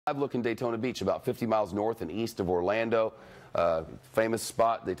I live in Daytona Beach, about 50 miles north and east of Orlando. Famous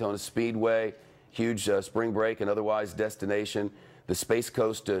spot, Daytona Speedway, huge spring break and otherwise destination. The Space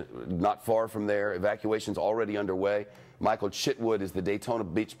Coast, not far from there. Evacuation's already underway. Michael Chitwood is the Daytona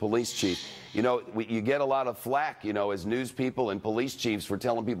Beach police chief. You know, you get a lot of flack, you know, as news people and police chiefs for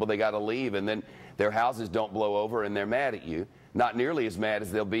telling people they got to leave, and then their houses don't blow over and they're mad at you. Not nearly as mad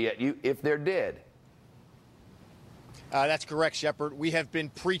as they'll be at you if they're dead. That's correct, Shepard. We have been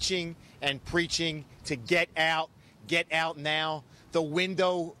preaching and preaching to get out now. The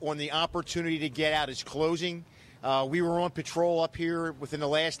window on the opportunity to get out is closing. We were on patrol up here within the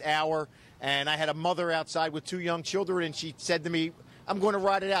last hour, and I had a mother outside with 2 young children, and she said to me, "I'm going to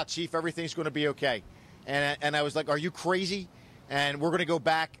ride it out, Chief. Everything's going to be okay." And I was like, "Are you crazy?" And we're going to go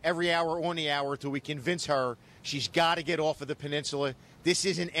back every hour on the hour until we convince her she's got to get off of the peninsula. This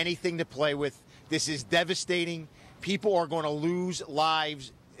isn't anything to play with. This is devastating. People are going to lose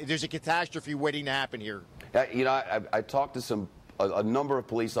lives. There's a catastrophe waiting to happen here. You know, I talked to a number of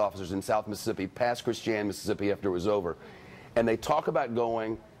police officers in South Mississippi, past Christian, Mississippi, after it was over, and they talk about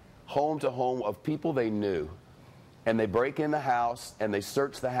going home to home of people they knew, and they break in the house and they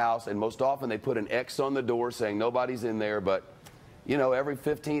search the house, and most often they put an X on the door saying nobody's in there, but you know, every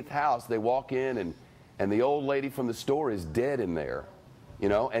 15th house they walk in and the old lady from the store is dead in there. You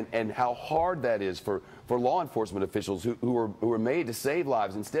know, and how hard that is for law enforcement officials who are made to save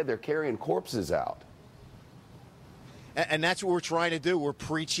lives. Instead, they're carrying corpses out. And that's what we're trying to do. We're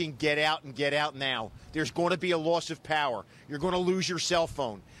preaching, get out and get out now. There's going to be a loss of power. You're going to lose your cell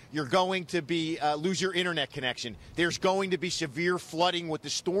phone. You're going to lose your internet connection. There's going to be severe flooding with the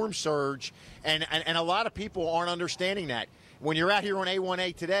storm surge, and a lot of people aren't understanding that. When you're out here on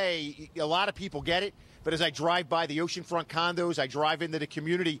A1A today, a lot of people get it. But as I drive by the oceanfront condos, I drive into the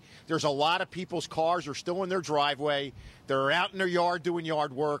community, there's a lot of people's cars are still in their driveway. They're out in their yard doing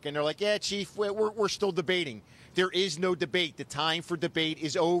yard work, and they're like, "Yeah, Chief, we're still debating." There is no debate. The time for debate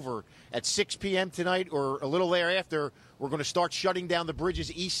is over. At 6 p.m. tonight or a little thereafter, we're going to start shutting down the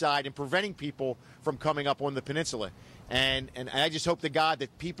bridges east side and preventing people from coming up on the peninsula. And I just hope to God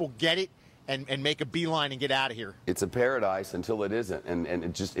that people get it and make a beeline and get out of here. It's a paradise until it isn't, and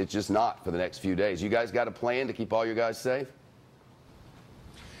it's just not for the next few days. You guys got a plan to keep all your guys safe?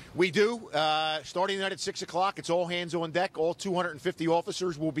 We do. Starting tonight at 6 o'clock, it's all hands on deck. All 250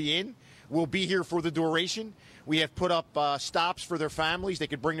 officers will be in. We'll be here for the duration. We have put up stops for their families. They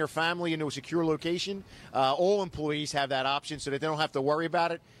could bring their family into a secure location. All employees have that option so that they don't have to worry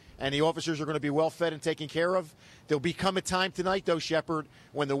about it. And the officers are going to be well fed and taken care of. There'll become a time tonight, though, Shepard,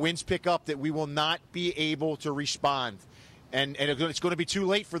 when the winds pick up that we will not be able to respond. And it's going to be too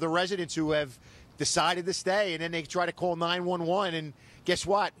late for the residents who have decided to stay, and then they try to call 911, and guess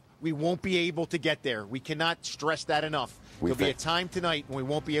what? We won't be able to get there. We cannot stress that enough. There'll be a time tonight when we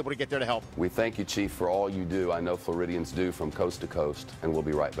won't be able to get there to help. We thank you, Chief, for all you do. I know Floridians do from coast to coast, and we'll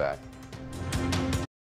be right back.